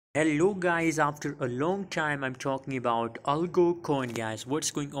Hello guys, after a long time I'm talking about Algo coin guys. What's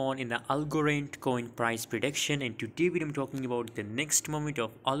going on in the Algorand coin price prediction, and today I'm talking about the next moment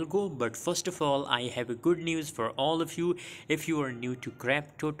of Algo. But first of all, I have a good news for all of you. If you are new to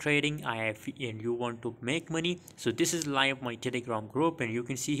crypto trading and you want to make money, so this is live my Telegram group, and you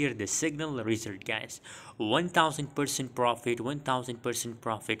can see here the signal result guys. 1000% profit, 1000%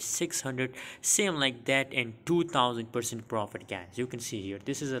 profit, 600 same like that, and 2000% profit guys. You can see here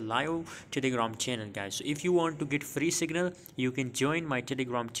this is a live Telegram channel guys. So if you want to get free signal, you can join my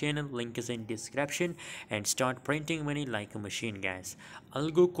Telegram channel, link is in description, and start printing money like a machine guys.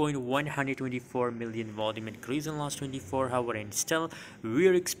 Algo coin 124 million volume increase in last 24 hours, and still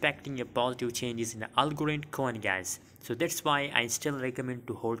we're expecting a positive changes in the Algorand coin guys. So that's why I still recommend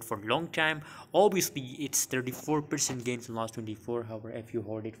to hold for long time. Obviously it's 34% gains in last 24 hours if you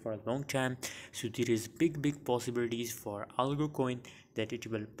hold it for a long time. So there is big possibilities for Algo coin that it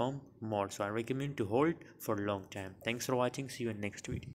will pump more. So I recommend to hold for long time. Thanks for watching. See you in next video.